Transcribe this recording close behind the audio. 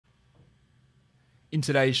In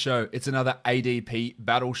today's show, it's another ADP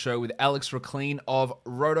battle show with Alex Rikleen of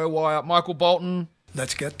Rotowire. Michael Bolton.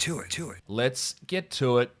 Let's get to it. Let's get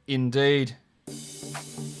to it, indeed.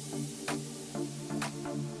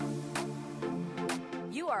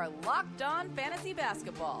 You are Locked On Fantasy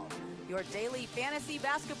Basketball, your daily fantasy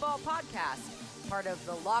basketball podcast, part of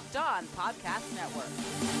the Locked On Podcast Network.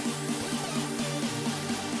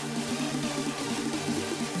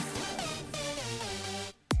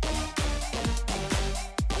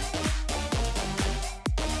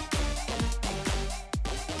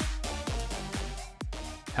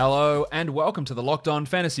 Hello and welcome to the Locked On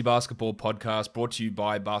Fantasy Basketball podcast brought to you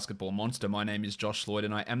by Basketball Monster. My name is Josh Lloyd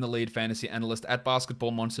and I am the lead fantasy analyst at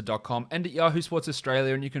basketballmonster.com and at Yahoo Sports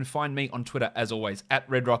Australia, and you can find me on Twitter as always at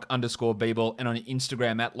redrock_bball and on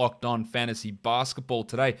Instagram at Locked On Fantasy Basketball.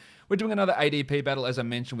 Today we're doing another ADP battle, as I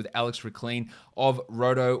mentioned, with Alex Rikleen of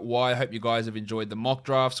Rotowire. I hope you guys have enjoyed the mock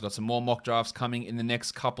drafts. Got some more mock drafts coming in the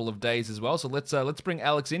next couple of days as well. So let's bring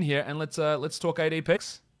Alex in here and let's talk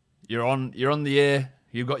ADPs. You're on the air.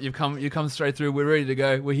 You've come straight through. We're ready to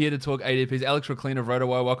go. We're here to talk ADPs. Alex Rikleen of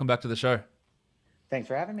Rotowire, welcome back to the show. Thanks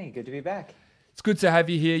for having me. Good to be back. It's good to have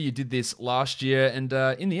you here. You did this last year, and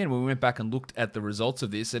in the end, when we went back and looked at the results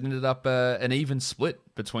of this, it ended up an even split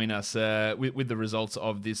between us with the results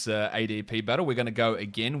of this ADP battle. We're going to go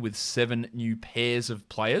again with 7 new pairs of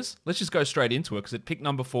players. Let's just go straight into it, because at pick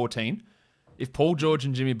number 14, if Paul George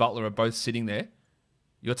and Jimmy Butler are both sitting there,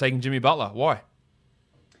 you're taking Jimmy Butler. Why?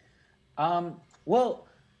 Well,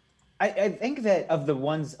 I think that of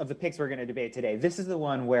the picks we're going to debate today, this is the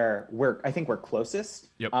one where I think we're closest.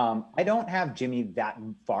 Yep. I don't have Jimmy that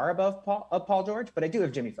far above Paul George, but I do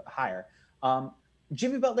have Jimmy higher.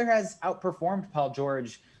 Jimmy Butler has outperformed Paul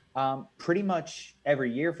George pretty much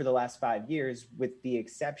every year for the last 5 years, with the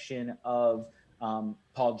exception of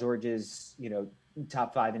Paul George's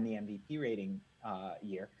top 5 in the MVP rating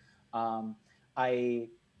year. I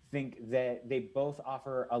think that they both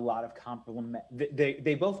offer a lot of complement.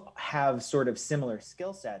 They both have sort of similar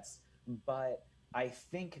skill sets, but I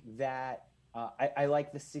think that I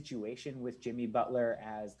like the situation with Jimmy Butler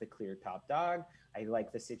as the clear top dog. I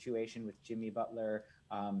like the situation with Jimmy Butler,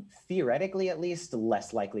 theoretically at least,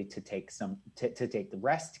 less likely to take the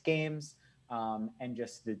rest games, and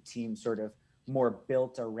just the team sort of more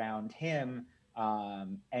built around him,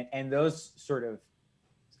 and those sort of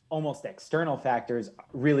almost external factors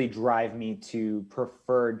really drive me to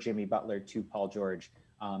prefer Jimmy Butler to Paul George,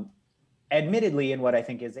 admittedly in what I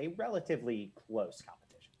think is a relatively close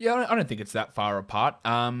competition. Yeah, I don't think it's that far apart.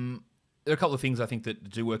 There are a couple of things I think that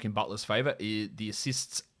do work in Butler's favor. The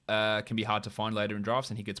assists can be hard to find later in drafts,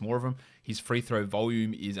 and he gets more of them. His free throw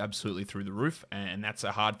volume is absolutely through the roof, and that's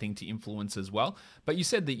a hard thing to influence as well. But you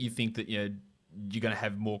said that you think that you're going to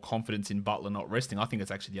have more confidence in Butler not resting. I think it's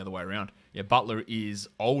actually the other way around. Yeah, Butler is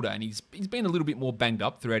older and he's been a little bit more banged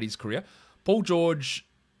up throughout his career. Paul George,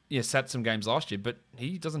 sat some games last year, but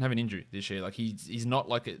he doesn't have an injury this year. Like he's not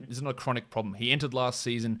it's not a chronic problem. He entered last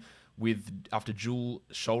season after dual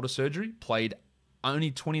shoulder surgery, played only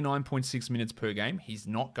 29.6 minutes per game. He's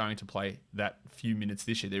not going to play that few minutes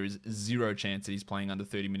this year. There is zero chance that he's playing under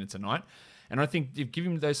 30 minutes a night. And I think you give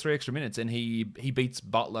him those 3 extra minutes and he beats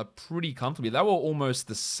Butler pretty comfortably. They were almost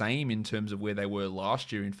the same in terms of where they were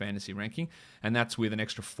last year in fantasy ranking, and that's with an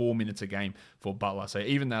extra 4 minutes a game for Butler. So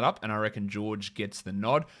even that up, and I reckon George gets the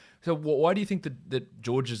nod. So why do you think that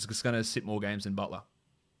George is just going to sit more games than Butler?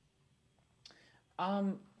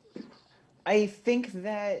 I think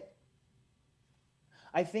that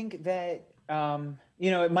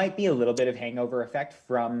it might be a little bit of hangover effect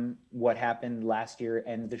from what happened last year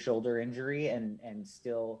and the shoulder injury, and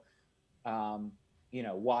still,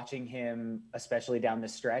 watching him, especially down the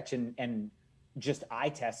stretch, and just eye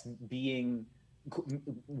test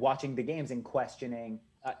watching the games and questioning,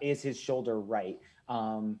 is his shoulder right?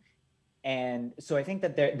 And so I think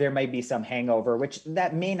that there might be some hangover, which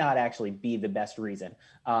that may not actually be the best reason.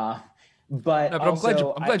 But I'm glad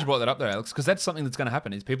you brought that up there, Alex, because that's something that's going to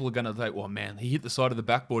happen. Is people are going to say, "Well, man, he hit the side of the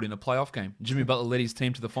backboard in a playoff game. Jimmy Butler led his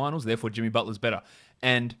team to the finals, therefore Jimmy Butler's better."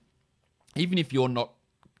 And even if you're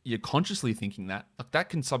consciously thinking that, like, that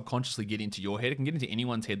can subconsciously get into your head. It can get into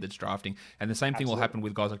anyone's head that's drafting. And the same thing will happen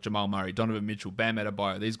with guys like Jamal Murray, Donovan Mitchell, Bam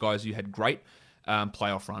Adebayo. These guys who had great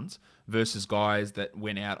playoff runs versus guys that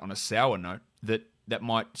went out on a sour note that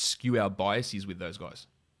might skew our biases with those guys.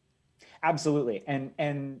 Absolutely.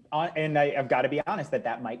 And I've got to be honest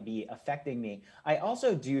that might be affecting me. I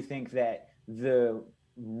also do think that the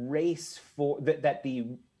race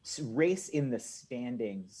in the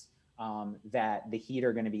standings that the Heat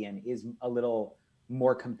are going to be in is a little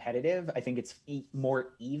more competitive. I think it's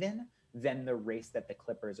more even than the race that the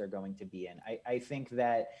Clippers are going to be in. I think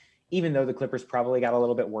that even though the Clippers probably got a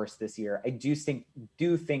little bit worse this year, I do think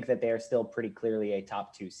that they are still pretty clearly a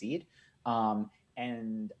top 2 seed.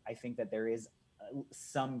 And I think that there is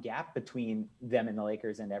some gap between them and the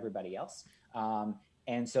Lakers and everybody else.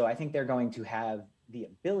 And so I think they're going to have the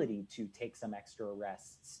ability to take some extra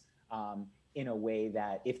rests in a way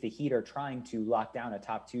that if the Heat are trying to lock down a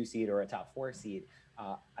top 2 seed or a top 4 seed,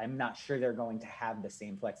 I'm not sure they're going to have the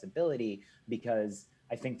same flexibility, because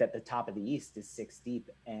I think that the top of the East is 6 deep,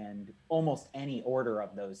 and almost any order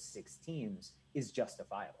of those 6 teams is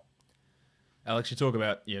justifiable. Alex, you talk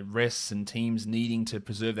about rests and teams needing to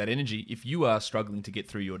preserve that energy. If you are struggling to get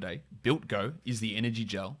through your day, Built Go is the energy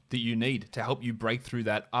gel that you need to help you break through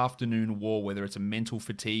that afternoon war, whether it's a mental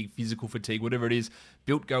fatigue, physical fatigue, whatever it is.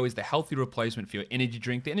 Built Go is the healthy replacement for your energy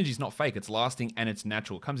drink. The energy is not fake, it's lasting and it's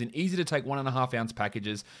natural. It comes in easy to take 1.5 ounce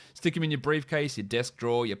packages. Stick them in your briefcase, your desk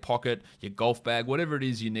drawer, your pocket, your golf bag, whatever it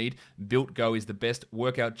is you need. Built Go is the best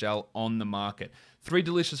workout gel on the market. 3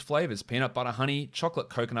 delicious flavors: peanut butter honey, chocolate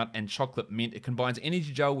coconut, and chocolate mint. It combines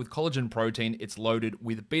energy gel with collagen protein. It's loaded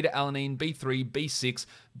with beta-alanine, B3, B6,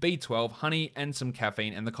 B12, honey, and some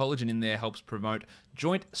caffeine. And the collagen in there helps promote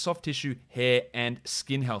joint, soft tissue, hair, and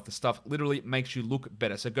skin health. The stuff literally makes you look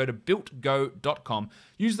better. So go to builtgo.com,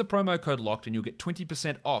 use the promo code LOCKED, and you'll get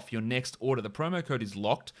 20% off your next order. The promo code is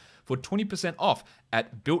LOCKED for 20% off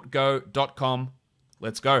at builtgo.com.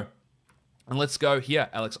 Let's go. And let's go here,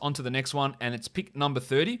 Alex, on to the next one, and it's pick number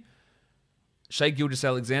 30, Shai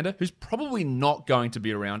Gilgeous-Alexander, who's probably not going to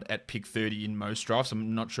be around at pick 30 in most drafts.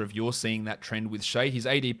 I'm not sure if you're seeing that trend with Shai. His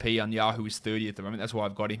ADP on Yahoo is 30 at the moment. That's why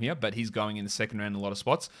I've got him here, but he's going in the second round in a lot of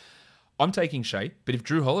spots. I'm taking Shai, but if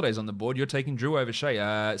Drew Holiday's on the board, you're taking Drew over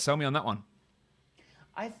Shai. Sell me on that one.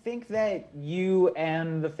 I think that you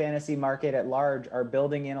and the fantasy market at large are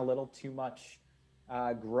building in a little too much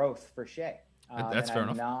growth for Shai. That's fair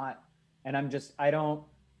enough.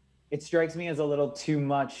 It strikes me as a little too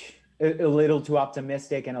much, a little too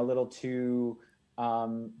optimistic and a little too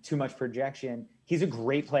much projection. He's a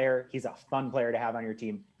great player. He's a fun player to have on your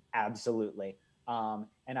team. Absolutely.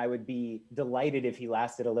 And I would be delighted if he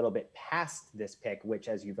lasted a little bit past this pick, which,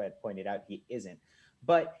 as you've pointed out, he isn't.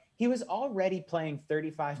 But he was already playing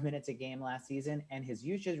 35 minutes a game last season, and his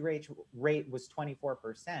usage rate was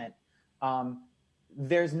 24%.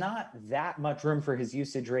 There's not that much room for his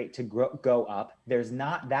usage rate to go up. There's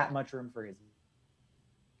not that much room for his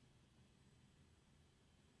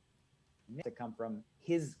to come from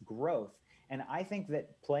his growth. And I think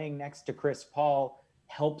that playing next to Chris Paul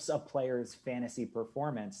helps a player's fantasy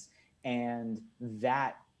performance. And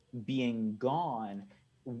that being gone,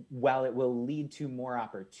 while it will lead to more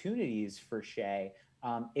opportunities for Shai,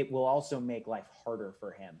 it will also make life harder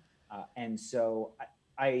for him. And so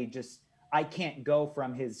I can't go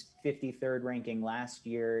from his 53rd ranking last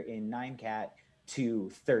year in 9Cat to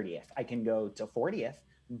 30th. I can go to 40th,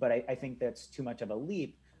 but I think that's too much of a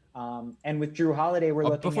leap. And with Drew Holiday, we're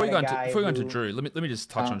looking before at you a guy go into Drew, let me just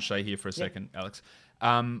touch on Shai here for a second, Alex.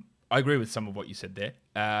 I agree with some of what you said there.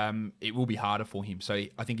 It will be harder for him. So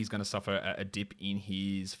I think he's going to suffer a dip in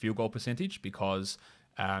his field goal percentage because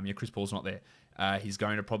Chris Paul's not there. He's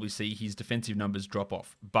going to probably see his defensive numbers drop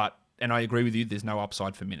off. And I agree with you, there's no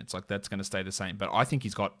upside for minutes. Like, that's going to stay the same. But I think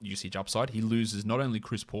he's got usage upside. He loses not only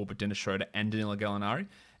Chris Paul, but Dennis Schroeder and Danilo Gallinari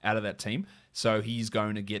out of that team. So he's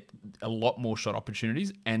going to get a lot more shot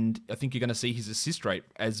opportunities. And I think you're going to see his assist rate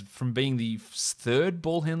as from being the third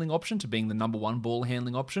ball handling option to being the number 1 ball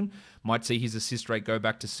handling option. Might see his assist rate go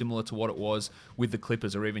back to similar to what it was with the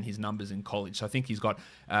Clippers or even his numbers in college. So I think he's got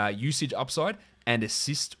usage upside and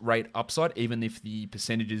assist rate upside, even if the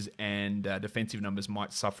percentages and defensive numbers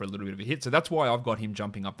might suffer a little bit of a hit. So that's why I've got him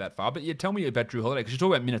jumping up that far. But yeah, tell me about Drew Holiday, because you talk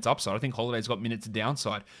about minutes upside. I think Holiday's got minutes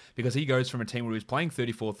downside because he goes from a team where he was playing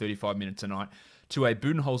 34, 35 minutes a night to a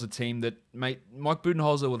Budenholzer team that, mate, Mike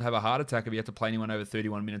Budenholzer would have a heart attack if he had to play anyone over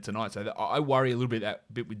 31 minutes a night. So I worry a little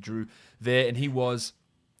bit with Drew there. And he was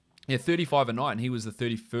 35 a night, and he was the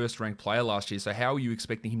 31st ranked player last year. So how are you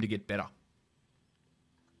expecting him to get better?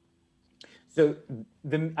 So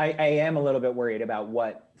I am a little bit worried about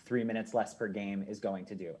what 3 minutes less per game is going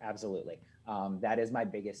to do. Absolutely. That is my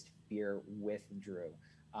biggest fear with Drew.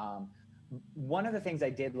 One of the things I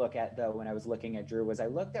did look at, though, when I was looking at Drew, was I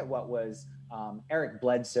looked at what was Eric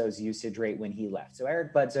Bledsoe's usage rate when he left. So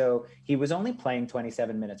Eric Bledsoe, he was only playing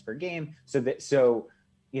 27 minutes per game.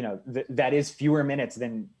 That is fewer minutes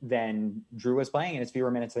than Drew was playing, and it's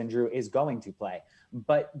fewer minutes than Drew is going to play.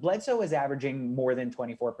 But Bledsoe was averaging more than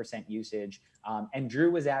 24% usage, and Drew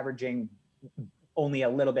was averaging only a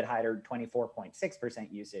little bit higher, 24.6%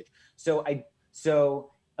 usage. So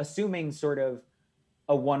assuming sort of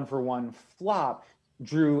a 1-for-1 flop,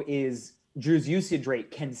 Drew's usage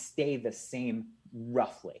rate can stay the same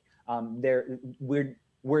roughly.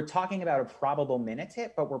 We're talking about a probable minutes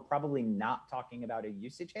hit, but we're probably not talking about a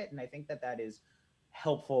usage hit, and I think that is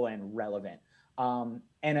helpful and relevant. And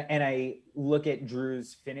I look at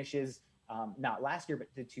Drew's finishes, not last year, but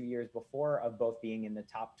the 2 years before, of both being in the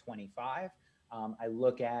top 25. I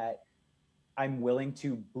look at, I'm willing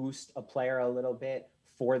to boost a player a little bit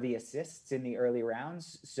for the assists in the early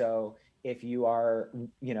rounds. So if you are,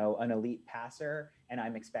 an elite passer and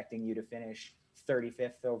I'm expecting you to finish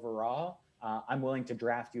 35th overall, I'm willing to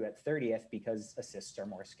draft you at 30th because assists are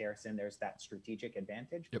more scarce and there's that strategic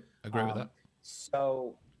advantage. Yep, agree with that.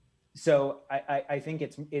 So I think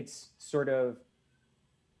it's sort of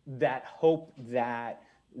that hope that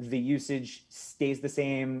the usage stays the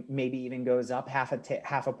same, maybe even goes up half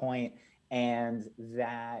a point, and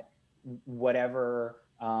that whatever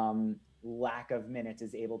lack of minutes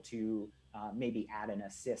is able to maybe add an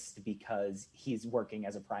assist because he's working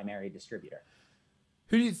as a primary distributor.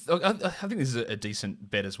 Who do you? I think this is a decent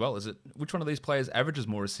bet as well. Is it? Which one of these players averages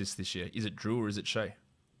more assists this year? Is it Drew or is it Shea?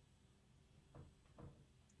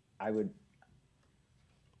 I would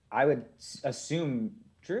assume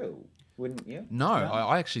Drew, wouldn't you? No,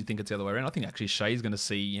 I actually think it's the other way around. I think actually Shea's going to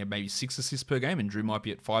see maybe 6 assists per game, and Drew might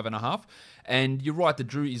be at 5.5. And you're right that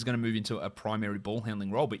Drew is going to move into a primary ball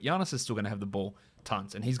handling role, but Giannis is still going to have the ball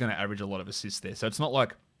tons, and he's going to average a lot of assists there. So it's not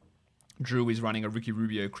like Drew is running a Ricky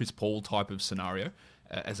Rubio, Chris Paul type of scenario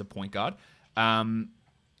as a point guard.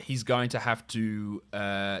 He's going to have to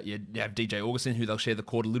have DJ Augustin, who they'll share the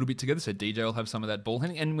court a little bit together, so DJ will have some of that ball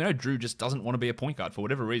handling. And we know Drew just doesn't want to be a point guard for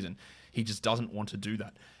whatever reason. He just doesn't want to do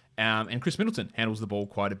that. And Chris Middleton handles the ball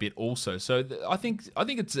quite a bit also. So I think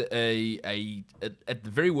it's at the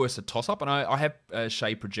very worst a toss-up, and I have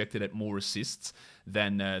Shea projected at more assists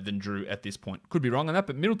than Drew at this point. Could be wrong on that,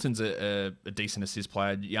 but Middleton's a decent assist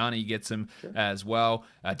player. Yanni gets him as well.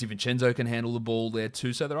 DiVincenzo can handle the ball there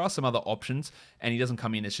too. So there are some other options, and he doesn't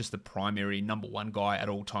come in as just the primary number one guy at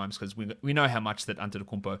all times because we know how much that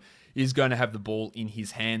Antetokounmpo is going to have the ball in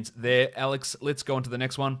his hands there. Alex, let's go on to the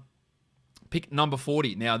next one. Pick number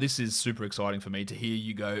 40. Now, this is super exciting for me to hear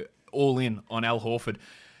you go all in on Al Horford.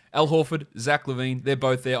 Al Horford, Zach LaVine, they're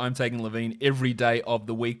both there. I'm taking LaVine every day of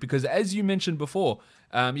the week because, as you mentioned before,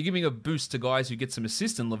 you're giving a boost to guys who get some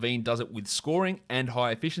assists, and LaVine does it with scoring and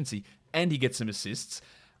high efficiency, and he gets some assists.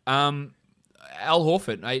 Al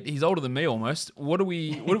Horford, mate, he's older than me almost. What are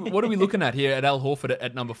we looking at here at Al Horford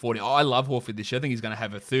at number 40? I love Horford this year. I think he's going to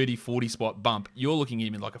have a 30, 40 spot bump. You're looking at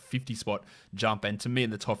him in like a 50 spot jump, and to me in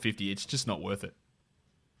the top 50, it's just not worth it.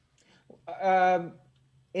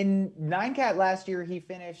 In 9Cat last year, he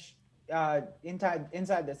finished inside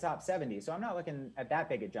the top 70, so I'm not looking at that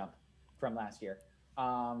big a jump from last year.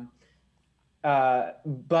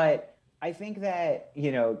 But I think that,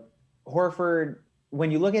 Horford, when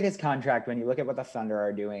you look at his contract, when you look at what the Thunder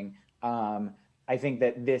are doing, I think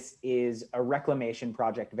that this is a reclamation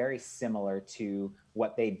project very similar to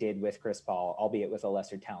what they did with Chris Paul, albeit with a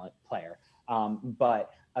lesser talent player.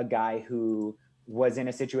 But a guy who was in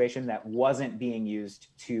a situation that wasn't being used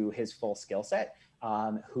to his full skill set,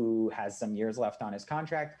 who has some years left on his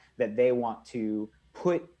contract, that they want to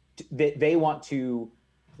put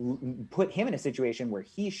him in a situation where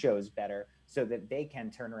he shows better so that they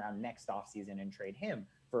can turn around next offseason and trade him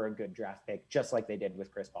for a good draft pick, just like they did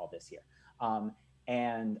with Chris Paul this year.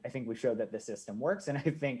 And I think we showed that the system works. And I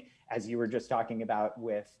think, as you were just talking about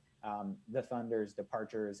with the Thunder's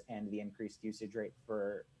departures and the increased usage rate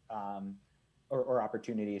for or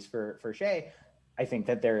opportunities for Shea, I think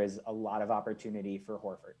that there is a lot of opportunity for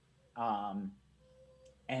Horford.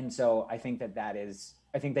 And so I think that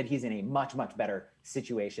he's in a much, much better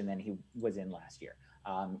situation than he was in last year.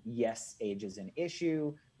 Yes, age is an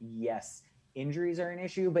issue. Yes, injuries are an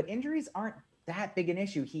issue, but injuries aren't that big an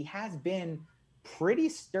issue. He has been pretty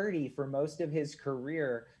sturdy for most of his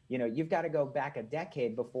career. You've got to go back a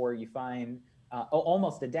decade before you find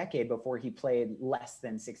almost a decade before he played less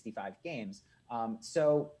than 65 games.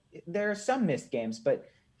 So there are some missed games, but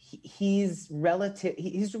he's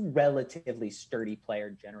a relatively sturdy player,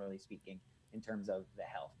 generally speaking, in terms of the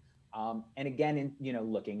health. And again,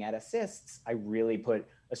 looking at assists, I really put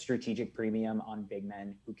a strategic premium on big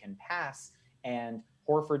men who can pass. And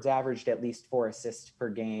Horford's averaged at least 4 assists per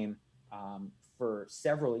game for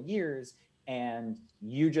several years. And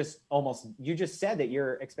you just said that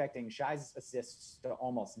you're expecting Shai's assists to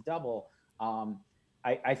almost double.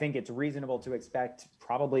 I think it's reasonable to expect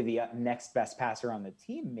probably the next best passer on the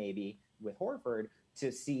team, maybe with Horford,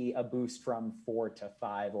 to see a boost from 4 to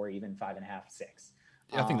 5 or even 5.5, 6.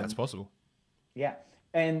 Yeah, I think that's possible. Yeah.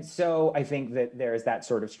 And so I think that there's that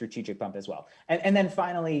sort of strategic bump as well. And then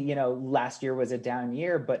finally, last year was a down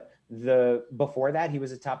year, but before that, he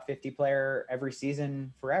was a top 50 player every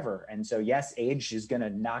season forever. And so, yes, age is going to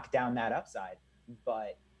knock down that upside,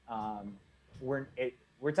 but we're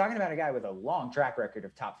talking about a guy with a long track record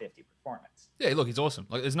of top 50 performance. Yeah, look, he's awesome.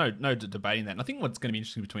 Like, there's no debating that. And I think what's going to be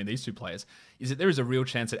interesting between these two players is that there is a real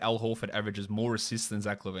chance that Al Horford averages more assists than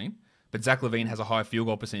Zach LaVine. But Zach LaVine has a higher field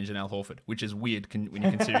goal percentage than Al Horford, which is weird when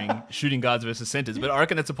you're considering shooting guards versus centers. But I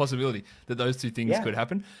reckon that's a possibility that those two things could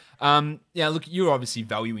happen. Look, you're obviously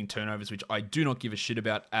valuing turnovers, which I do not give a shit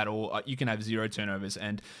about at all. You can have 0 turnovers,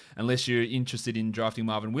 and unless you're interested in drafting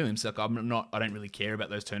Marvin Williams, like I don't really care about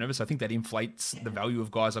those turnovers. So I think that inflates the value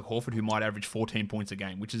of guys like Horford, who might average 14 points a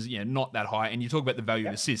game, which is not that high. And you talk about the value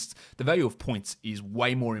of assists. The value of points is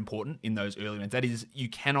way more important in those early ones. That is, you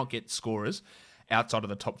cannot get scorers outside of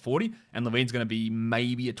the top 40, and LaVine's going to be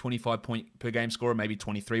maybe a 25 point per game scorer, maybe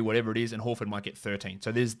 23, whatever it is, and Horford might get 13.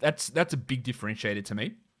 So that's a big differentiator to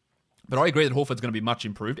me. But I agree that Horford's going to be much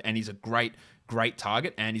improved, and he's a great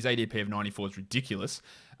target, and his ADP of 94 is ridiculous.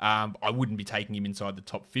 I wouldn't be taking him inside the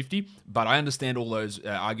top 50, but I understand all those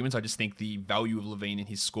arguments. I just think the value of LaVine in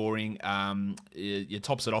his scoring it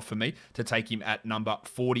tops it off for me to take him at number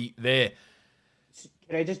 40 there.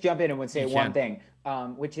 Can I just jump in and say one thing,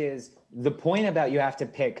 which is the point about you have to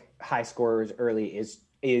pick high scorers early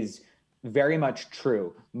is very much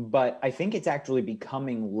true, but I think it's actually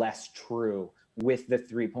becoming less true with the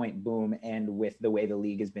 3-point boom and with the way the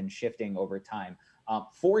league has been shifting over time.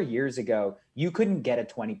 4 years ago, you couldn't get a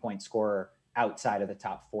 20-point scorer outside of the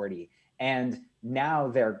top 40, and now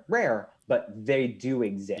they're rare, but they do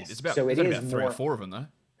exist. It's about, so it is about 3 or 4 of them, though.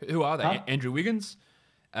 Who are they? Andrew Wiggins?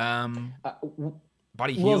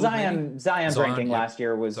 Buddy Hield, Zion's ranking last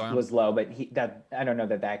year was low, but I don't know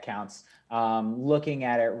that counts. Looking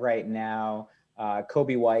at it right now,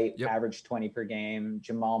 Kobe White averaged 20 per game.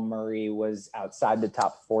 Jamal Murray was outside the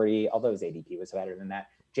top 40, although his ADP was better than that.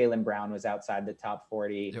 Jaylen Brown was outside the top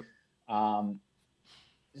 40.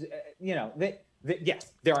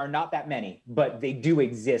 Yes, there are not that many, but they do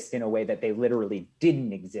exist in a way that they literally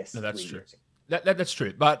didn't exist. No, that's true. That's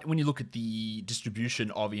true. But when you look at the distribution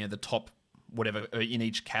of the top whatever in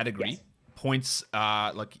each category, points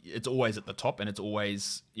are it's always at the top, and it's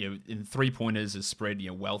always in 3-pointers is spread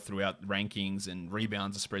well throughout rankings, and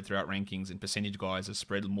rebounds are spread throughout rankings, and percentage guys are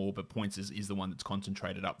spread more, but points is the one that's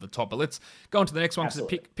concentrated up the top. But let's go on to the next one, because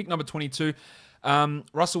pick number 22,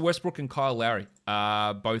 Russell Westbrook and Kyle Lowry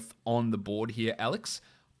are both on the board here. Alex,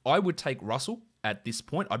 I would take Russell. At this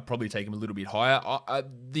point, I'd probably take him a little bit higher.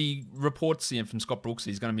 The reports from Scott Brooks,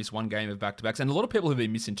 he's going to miss one game of back-to-backs, and a lot of people have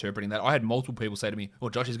been misinterpreting that. I had multiple people say to me, well,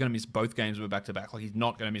 Josh is going to miss both games of a back-to-back. Like, he's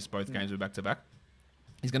not going to miss both games of a back-to-back.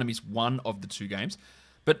 He's going to miss one of the 2 games.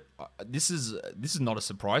 But this is not a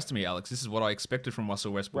surprise to me, Alex. This is what I expected from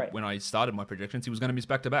Russell Westbrook when I started my projections. He was going to miss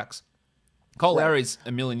back-to-backs. Kyle Lowry's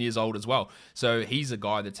a million years old as well, so he's a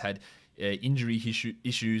guy that's had injury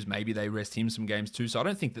issues. Maybe they rest him some games too. So I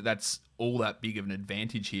don't think that that's all that big of an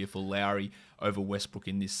advantage here for Lowry over Westbrook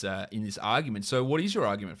in this argument. So what is your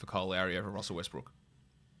argument for Kyle Lowry over Russell Westbrook?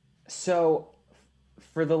 So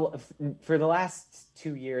for the last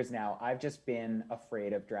 2 years now, I've just been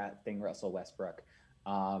afraid of drafting Russell Westbrook.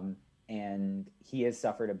 And he has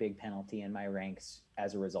suffered a big penalty in my ranks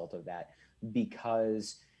as a result of that,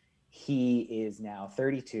 because he is now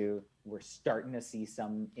 32. We're starting to see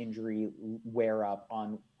some injury wear up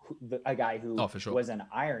on a guy who was an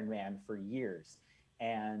Iron Man for years.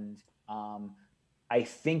 And I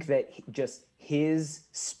think that just his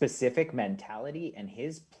specific mentality and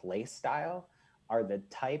his play style are the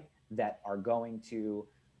type that are going to,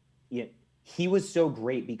 he was so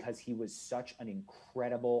great because he was such an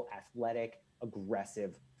incredible, athletic,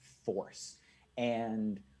 aggressive force.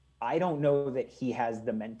 And I don't know that he has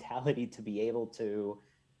the mentality to be able to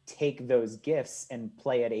take those gifts and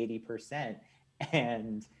play at 80%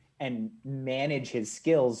 and manage his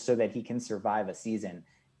skills so that he can survive a season.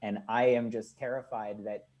 And I am just terrified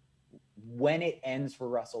that when it ends for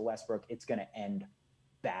Russell Westbrook, it's going to end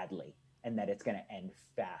badly, and that it's going to end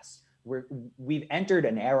fast. We've entered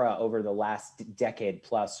an era over the last decade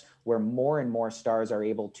plus where more and more stars are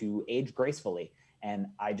able to age gracefully. And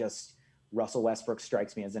Russell Westbrook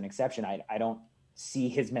strikes me as an exception. I don't see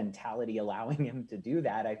his mentality allowing him to do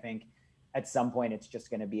that. I think at some point it's just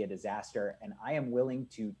going to be a disaster. And I am willing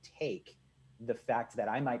to take the fact that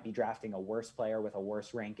I might be drafting a worse player with a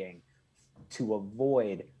worse ranking to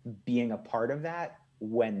avoid being a part of that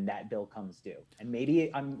when that bill comes due. And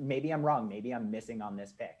maybe I'm wrong. Maybe I'm missing on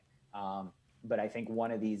this pick. But I think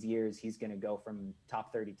one of these years he's going to go from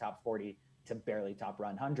top 30, top 40 to barely top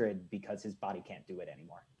 100 because his body can't do it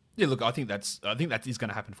anymore. Yeah, look, I think that is going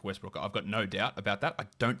to happen for Westbrook. I've got no doubt about that. I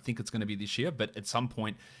don't think it's going to be this year, but at some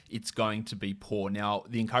point it's going to be poor. Now,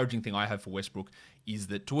 the encouraging thing I have for Westbrook is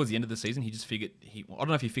that towards the end of the season, he just figured, I don't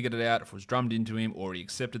know if he figured it out, if it was drummed into him, or he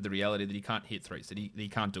accepted the reality that he can't hit threes, that he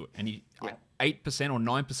can't do it. And 8% or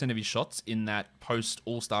 9% of his shots in that post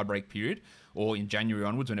All-Star break period, or in January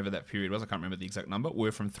onwards, whenever that period was, I can't remember the exact number,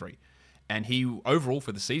 were from three. And he, overall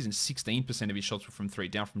for the season, 16% of his shots were from three,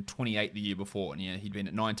 down from 28 the year before. And he'd been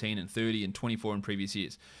at 19 and 30 and 24 in previous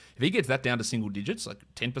years. If he gets that down to single digits, like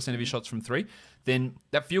 10% of his shots from three, then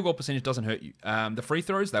that field goal percentage doesn't hurt you. The free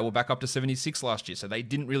throws, they were back up to 76 last year, so they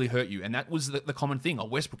didn't really hurt you. And that was the common thing.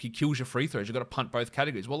 Westbrook, he kills your free throws. You've got to punt both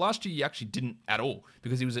categories. Well, last year, he actually didn't at all,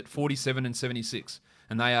 because he was at 47 and 76.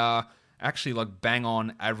 And they are actually like bang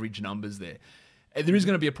on average numbers there. There is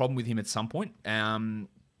going to be a problem with him at some point.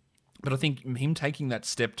 But I think him taking that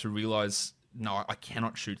step to realize, no, I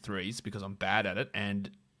cannot shoot threes because I'm bad at it, and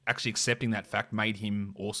actually accepting that fact made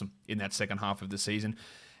him awesome in that second half of the season.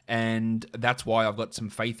 And that's why I've got some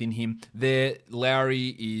faith in him.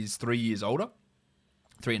 Lowry is 3 years older,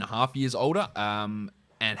 3.5 years older, and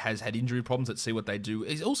has had injury problems. Let's see what they do.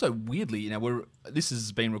 He's also weirdly, this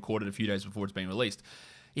has been recorded a few days before it's been released.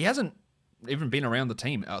 He hasn't even been around the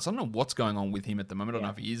team. So I don't know what's going on with him at the moment. I don't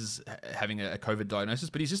know if he is having a COVID diagnosis,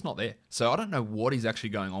 but he's just not there. So I don't know what is actually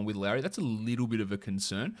going on with Lowry. That's a little bit of a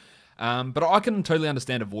concern. But I can totally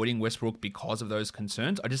understand avoiding Westbrook because of those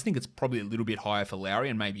concerns. I just think it's probably a little bit higher for Lowry,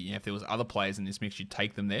 and maybe if there was other players in this mix, you'd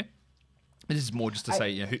take them there. This is more just to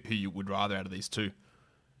say who you would rather out of these two.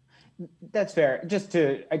 That's fair. Just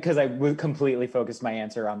because I would completely focus my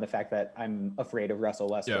answer on the fact that I'm afraid of Russell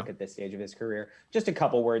Westbrook at this stage of his career. Just a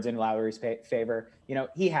couple words in Lowry's favor.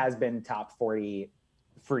 He has been top 40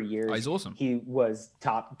 for years. Oh, he's awesome. He was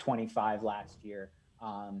top 25 last year.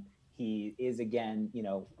 He is, again,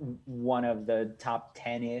 one of the top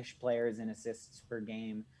 10-ish players in assists per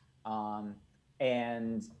game.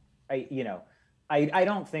 And I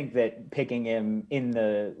don't think that picking him in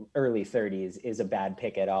the early 30s is a bad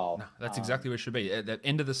pick at all. No, that's exactly where it should be. At the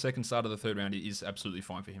end of the second, start of the third round is absolutely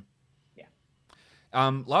fine for him. Yeah.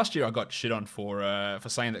 Last year I got shit on for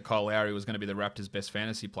saying that Kyle Lowry was going to be the Raptors' best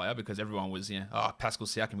fantasy player because everyone was, Pascal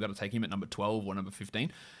Siakam, got to take him at number 12 or number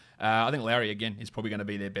 15. I think Lowry, again, is probably going to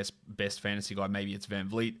be their best fantasy guy. Maybe it's Van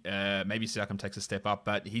Vliet. Maybe Siakam takes a step up,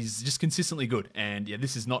 but he's just consistently good. And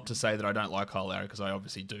this is not to say that I don't like Kyle Lowry, because I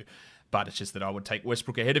obviously do. But it's just that I would take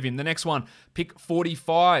Westbrook ahead of him. The next one, pick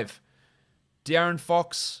 45. De'Aaron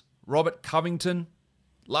Fox, Robert Covington.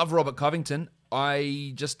 Love Robert Covington.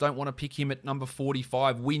 I just don't want to pick him at number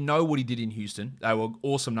 45. We know what he did in Houston. They were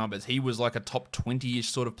awesome numbers. He was like a top 20-ish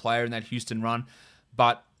sort of player in that Houston run.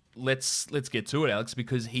 But let's get to it, Alex,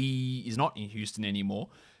 because he is not in Houston anymore.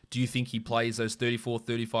 Do you think he plays those 34,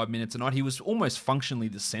 35 minutes a night? He was almost functionally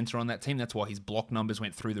the center on that team. That's why his block numbers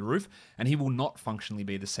went through the roof. And he will not functionally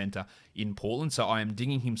be the center in Portland. So I am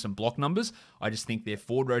dinging him some block numbers. I just think their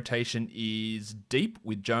forward rotation is deep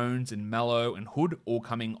with Jones and Mello and Hood all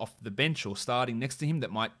coming off the bench or starting next to him.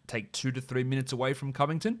 That might take 2 to 3 minutes away from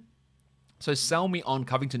Covington. So sell me on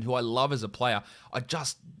Covington, who I love as a player.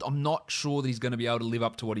 I'm not sure that he's going to be able to live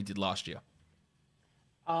up to what he did last year.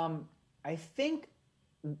 I think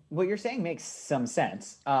what you're saying makes some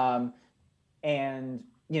sense. And,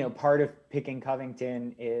 part of picking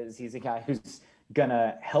Covington is he's a guy who's going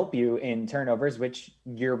to help you in turnovers, which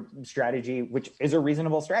your strategy, which is a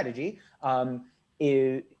reasonable strategy,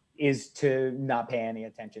 is to not pay any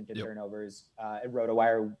attention to turnovers. At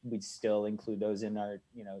Rotowire, we'd still include those in our,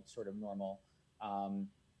 sort of normal,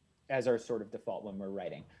 as our sort of default when we're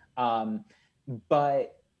writing.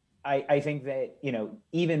 But I think that,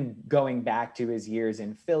 even going back to his years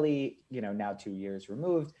in Philly, now 2 years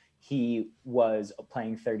removed, he was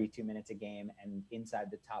playing 32 minutes a game and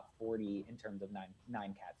inside the top 40 in terms of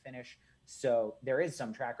nine cat finish. So there is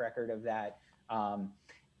some track record of that.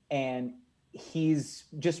 And he's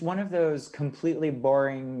just one of those completely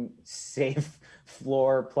boring, safe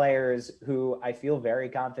floor players who I feel very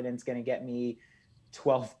confident is going to get me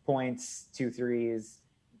 12 points, 2 threes.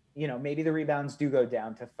 Maybe the rebounds do go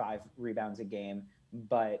down to 5 rebounds a game,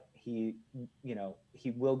 but he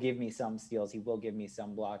will give me some steals. He will give me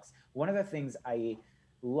some blocks. One of the things I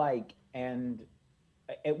like is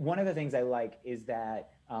that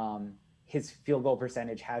his field goal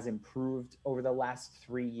percentage has improved over the last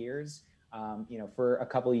 3 years. For a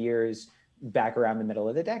couple of years back around the middle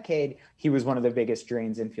of the decade, he was one of the biggest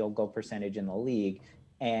drains in field goal percentage in the league.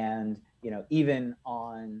 And, even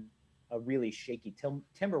on a really shaky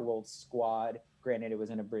Timberwolves squad, granted it was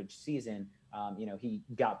an abridged season, he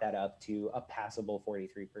got that up to a passable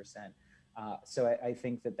 43%. So I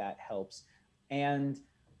think that helps. And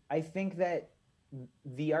I think that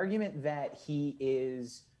the argument that he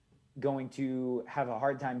is going to have a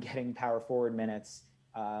hard time getting power forward minutes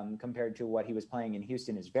compared to what he was playing in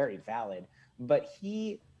Houston is very valid. But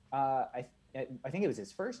I think it was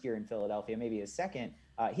his first year in Philadelphia, maybe his second.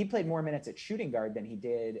 He played more minutes at shooting guard than he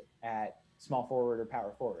did at small forward or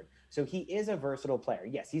power forward. So he is a versatile player.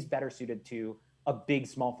 Yes, he's better suited to a big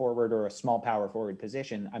small forward or a small power forward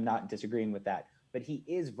position. I'm not disagreeing with that. But he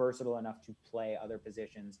is versatile enough to play other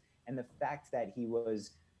positions. And the fact that he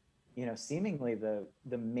was, seemingly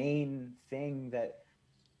the main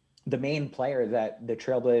player that the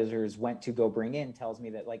Trailblazers went to go bring in tells me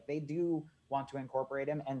that they do want to incorporate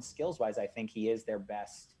him. And skills wise, I think he is their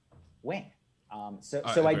best wing.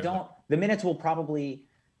 The minutes will probably,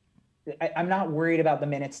 I'm not worried about the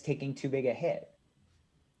minutes taking too big a hit.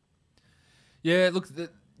 Yeah, look,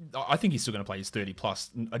 I think he's still going to play his 30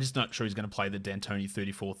 plus. I'm just not sure he's going to play the D'Antoni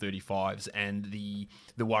 34, 35s. And the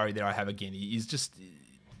worry there I have again is just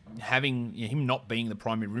having him not being the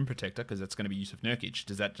primary rim protector, because that's going to be Yusuf Nurkic.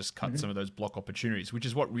 Does that just cut some of those block opportunities, which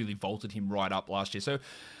is what really vaulted him right up last year? So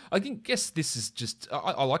I guess this is just,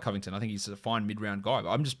 I like Covington. I think he's a fine mid-round guy, but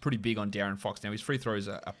I'm just pretty big on De'Aaron Fox. Now, his free throws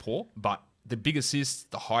are poor, but the big assists,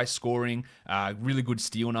 the high scoring, really good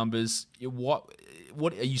steal numbers. What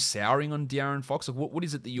are you souring on De'Aaron Fox? What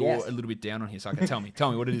is it that you're a little bit down on here? So tell me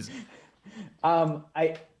what it is.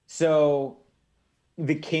 So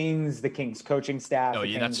the Kings coaching staff, the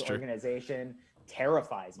Kings that's true. Organization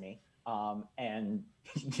terrifies me. And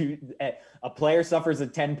a player suffers a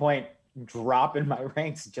 10-point drop in my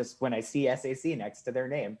ranks just when I see SAC next to their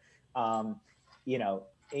name.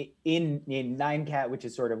 In 9cat, which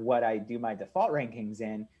is sort of what I do my default rankings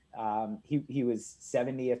in, he was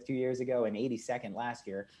 70th 2 years ago and 82nd last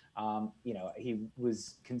year. He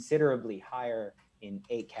was considerably higher in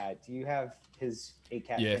 8cat. Do you have his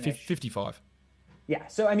 8cat? Yeah, 55. Yeah,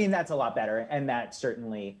 so I mean that's a lot better, and that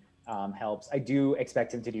certainly helps. I do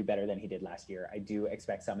expect him to do better than he did last year. I do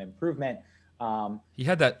expect some improvement. He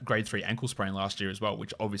had that grade 3 ankle sprain last year as well,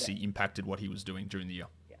 which obviously impacted what he was doing during the year.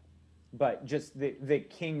 But just the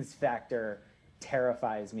Kings factor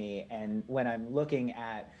terrifies me. And when I'm looking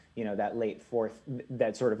at,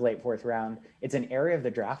 that sort of late fourth round, it's an area of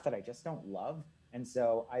the draft that I just don't love. And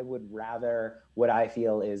so I would rather what I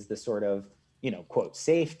feel is the sort of, quote,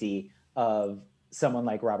 safety of someone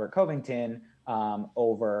like Robert Covington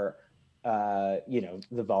over, the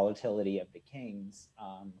volatility of the Kings.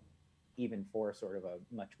 Even for sort of a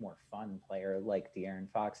much more fun player like De'Aaron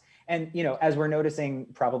Fox. And, as we're noticing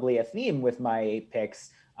probably a theme with my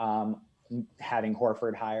picks, having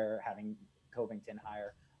Horford higher, having Covington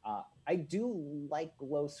higher, I do like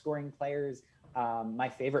low scoring players. My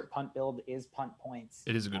favorite punt build is punt points.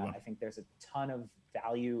 It is a good one. I think there's a ton of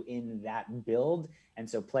value in that build. And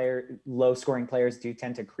so low scoring players do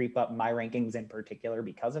tend to creep up my rankings in particular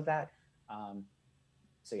because of that.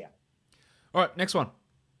 Yeah. All right, next one.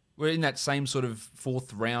 We're in that same sort of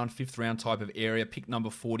fourth round, fifth round type of area. Pick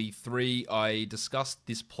number 43. I discussed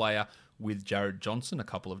this player with Jared Johnson a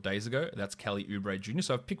couple of days ago. That's Kelly Oubre Jr.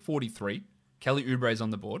 So I've picked 43. Kelly Oubre is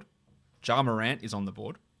on the board. Ja Morant is on the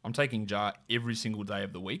board. I'm taking Ja every single day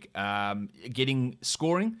of the week. Getting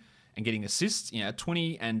scoring and getting assists.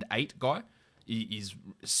 20 and 8 guy is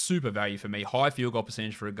super value for me. High field goal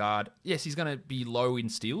percentage for a guard. Yes, he's going to be low in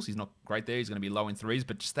steals. He's not great there. He's going to be low in threes,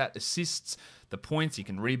 but just that assists, the points, he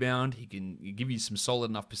can rebound. He can give you some solid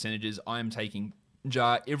enough percentages. I am taking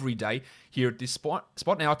Ja every day here at this spot.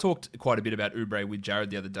 Now, I talked quite a bit about Oubre with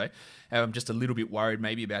Jared the other day. I'm just a little bit worried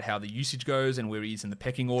maybe about how the usage goes and where he is in the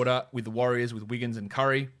pecking order with the Warriors, with Wiggins and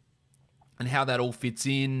Curry, and how that all fits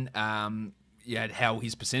in. How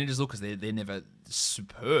his percentages look, because they're never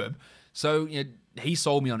superb. So, he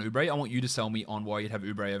sold me on Oubre. I want you to sell me on why you'd have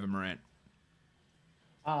Oubre over Morant.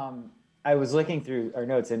 I was looking through our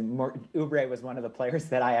notes, and Oubre was one of the players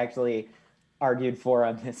that I actually argued for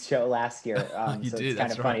on this show last year. It's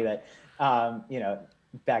kind of funny that,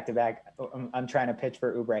 back to back, I'm trying to pitch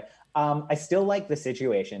for Oubre. I still like the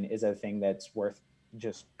situation is a thing that's worth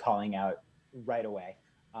just calling out right away.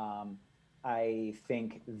 I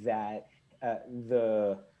think that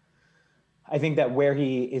where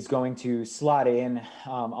he is going to slot in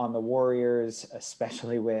on the Warriors,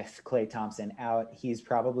 especially with Klay Thompson out, he's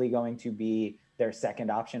probably going to be their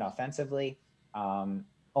second option offensively.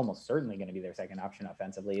 Almost certainly going to be their second option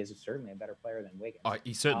offensively. He's certainly a better player than Wiggins.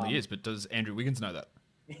 He certainly is, but does Andrew Wiggins know that?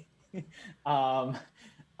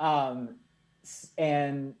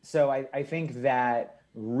 And so I think that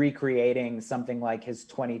recreating something like his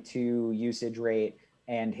 22 usage rate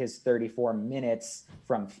and his 34 minutes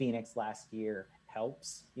from Phoenix last year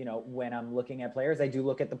helps. When I'm looking at players, I do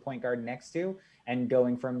look at the point guard next to, and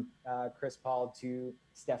going from Chris Paul to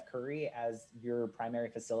Steph Curry as your primary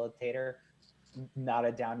facilitator, not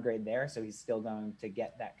a downgrade there. So he's still going to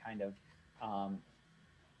get that kind of,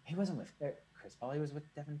 he wasn't with Chris Paul, he was with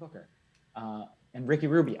Devin Booker and Ricky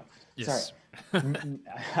Rubio. Yes. Sorry.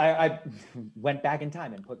 I went back in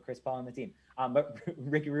time and put Chris Paul on the team. But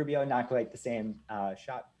Ricky Rubio, not quite the same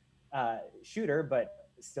shooter, but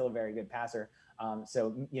still a very good passer.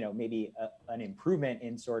 So, maybe an improvement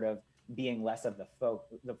in sort of being less of the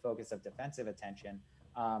focus of defensive attention.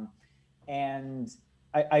 And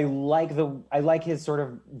I like his sort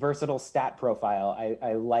of versatile stat profile.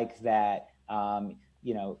 I like that,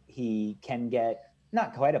 he can get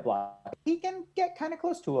not quite a block. He can get kind of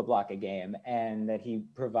close to a block a game, and that he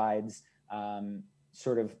provides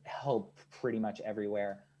sort of help pretty much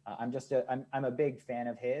everywhere. I'm a big fan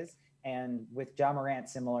of his. And with Ja Morant,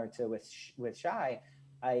 similar to with Shai,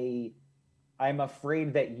 I'm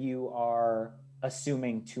afraid that you are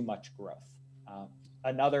assuming too much growth.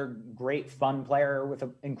 Another great fun player with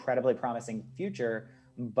an incredibly promising future,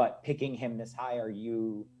 but picking him this high, are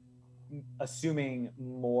you assuming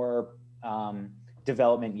more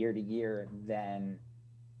development year to year than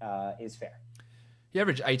is fair? He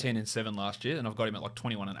averaged 18 and 7 last year, and I've got him at like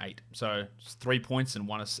 21 and 8. So it's 3 points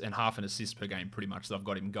and half an assist per game, pretty much. So I've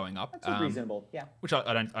got him going up. That's reasonable, yeah. Which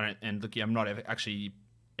I don't. And look, I'm not actually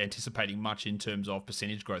anticipating much in terms of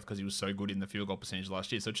percentage growth because he was so good in the field goal percentage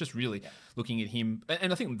last year. So it's just really looking at him.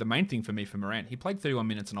 And I think the main thing for me for Morant, he played 31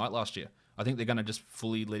 minutes a night last year. I think they're going to just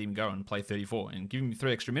fully let him go and play 34 and give him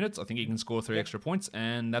 3 extra minutes. I think he can score 3 extra points,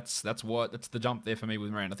 and that's the jump there for me with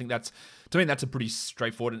Morant. I think that's a pretty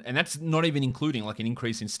straightforward, and that's not even including like an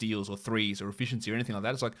increase in steals or threes or efficiency or anything like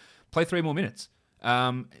that. It's like play 3 more minutes,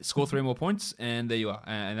 score 3 more points, and there you are.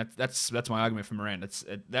 And that's my argument for Morant.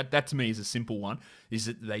 That to me is a simple one: is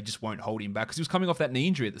that they just won't hold him back because he was coming off that knee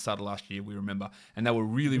injury at the start of last year. We remember, and they were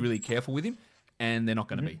really, really careful with him, and they're not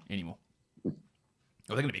going to be anymore.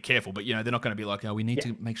 Well, they're going to be careful, but they're not going to be like, "Oh, we need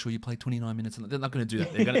to make sure you play 29 minutes." They're not going to do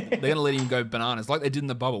that. They're going to let him go bananas, like they did in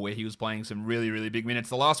the bubble, where he was playing some really, really big minutes.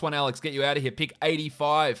 The last one, Alex, get you out of here. Pick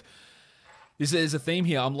 85. This is a theme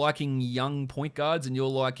here. I'm liking young point guards, and you're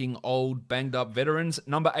liking old, banged up veterans.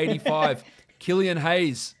 Number 85, Killian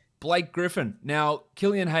Hayes, Blake Griffin. Now,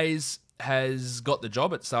 Killian Hayes has got the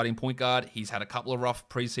job at starting point guard. He's had a couple of rough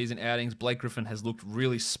preseason outings. Blake Griffin has looked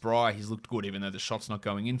really spry. He's looked good, even though the shot's not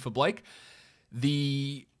going in for Blake.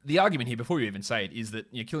 The argument here, before you even say it, is that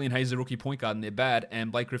Killian Hayes is a rookie point guard and they're bad, and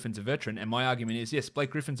Blake Griffin's a veteran. And my argument is, yes, Blake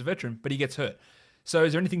Griffin's a veteran, but he gets hurt. So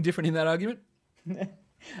is there anything different in that argument?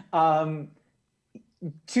 No,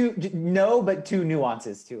 but 2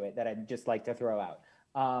 nuances to it that I'd just like to throw out.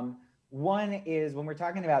 One is when we're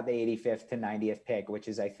talking about the 85th to 90th pick, which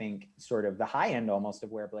is, I think, sort of the high end almost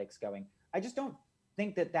of where Blake's going. I just don't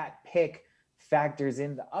think that pick factors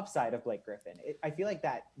in the upside of Blake Griffin. I feel like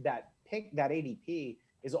that pick, that ADP,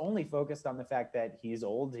 is only focused on the fact that he's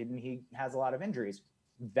old and he has a lot of injuries.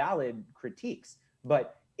 Valid critiques.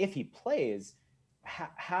 But if he plays,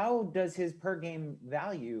 how is his per game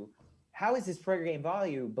value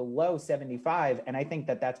below 75? And I think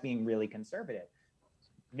that that's being really conservative.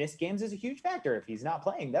 Missed games is a huge factor. If he's not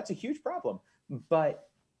playing, that's a huge problem. But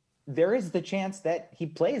there is the chance that he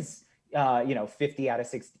plays 50 out of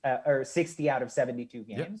 60 or 60 out of 72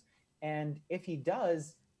 games. Yep. And if he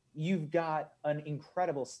does, you've got an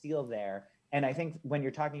incredible steal there. And I think when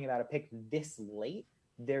you're talking about a pick this late,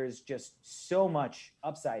 there's just so much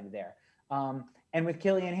upside there. And with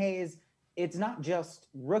Killian Hayes, it's not just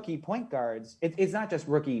rookie point guards. It's not just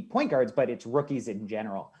rookie point guards, but it's rookies in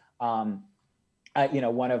general.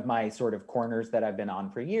 One of my sort of corners that I've been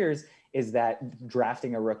on for years is that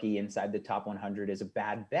drafting a rookie inside the top 100 is a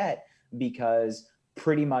bad bet, because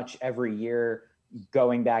pretty much every year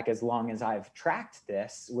going back as long as I've tracked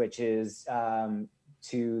this, which is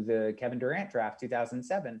to the Kevin Durant draft,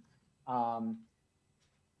 2007,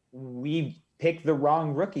 we picked the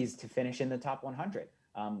wrong rookies to finish in the top 100.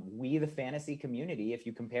 We, the fantasy community, if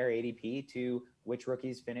you compare ADP to which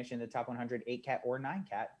rookies finish in the top 100, 8-cat or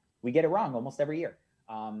 9-cat, we get it wrong almost every year.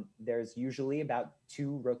 There's usually about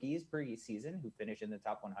 2 rookies per season who finish in the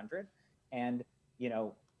top 100. And,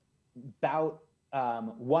 about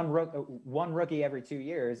one rookie every 2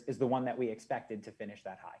 years is the one that we expected to finish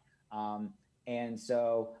that high. And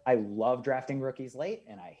so I love drafting rookies late,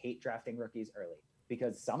 and I hate drafting rookies early,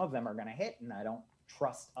 because some of them are going to hit, and I don't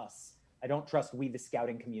trust us. I don't trust we, the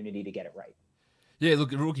scouting community, to get it right. Yeah,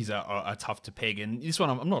 look, rookies are tough to peg, and this one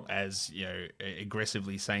I'm not as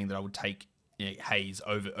aggressively saying that I would take Hayes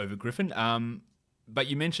over Griffin. But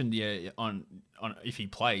you mentioned on if he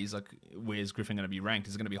plays, like where's Griffin going to be ranked?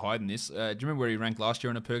 Is it going to be higher than this? Do you remember where he ranked last year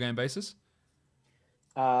on a per game basis?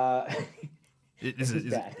 This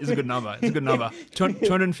is a good number. It's a good number.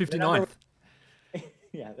 259th.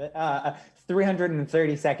 Yeah,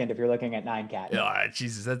 332nd if you're looking at 9cat. Oh,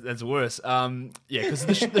 Jesus, that's worse. Because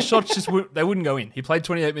the shots they wouldn't go in. He played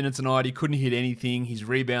 28 minutes a night. He couldn't hit anything. His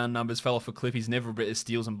rebound numbers fell off a cliff. He's never a bit of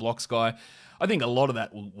steals and blocks guy. I think a lot of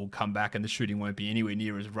that will come back, and the shooting won't be anywhere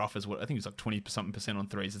near as rough as what I think it's like 20% on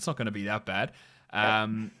threes. It's not going to be that bad.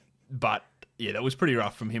 But yeah, that was pretty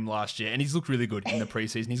rough from him last year, and he's looked really good in the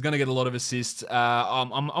preseason. He's going to get a lot of assists.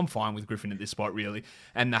 I'm fine with Griffin at this spot, really.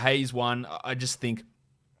 And the Hayes one, I just think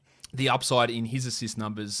the upside in his assist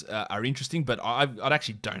numbers are interesting, but I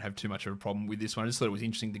actually don't have too much of a problem with this one. I just thought it was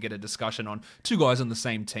interesting to get a discussion on two guys on the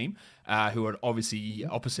same team who are obviously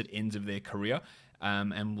opposite ends of their career.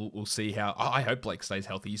 And we'll see how. I hope Blake stays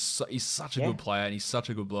healthy. He's such a good player, and he's such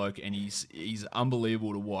a good bloke, and he's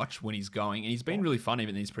unbelievable to watch when he's going. And he's been really fun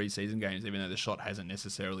even in these preseason games, even though the shot hasn't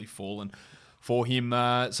necessarily fallen for him.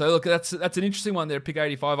 So look, that's an interesting one there. Pick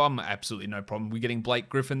 85. I'm absolutely no problem. We're getting Blake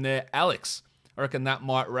Griffin there. Alex, I reckon that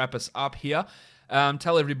might wrap us up here.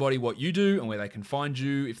 Tell everybody what you do and where they can find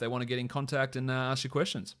you if they want to get in contact and ask you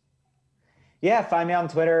questions. Yeah, find me on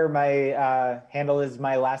Twitter. My handle is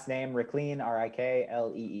my last name, Rikleen,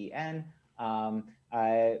 Rikleen.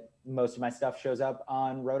 Most of my stuff shows up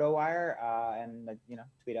on Rotowire, and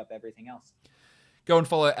tweet up everything else. Go and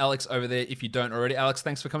follow Alex over there if you don't already. Alex,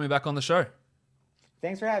 thanks for coming back on the show.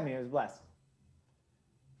 Thanks for having me. It was blessed.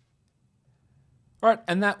 All right,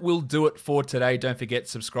 and that will do it for today. Don't forget,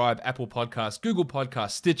 subscribe, Apple Podcasts, Google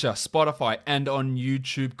Podcasts, Stitcher, Spotify, and on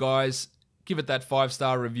YouTube, guys. Give it that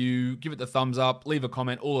 5-star review. Give it the thumbs up. Leave a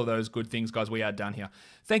comment. All of those good things, guys. We are done here.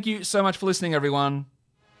 Thank you so much for listening, everyone.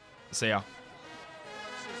 See ya.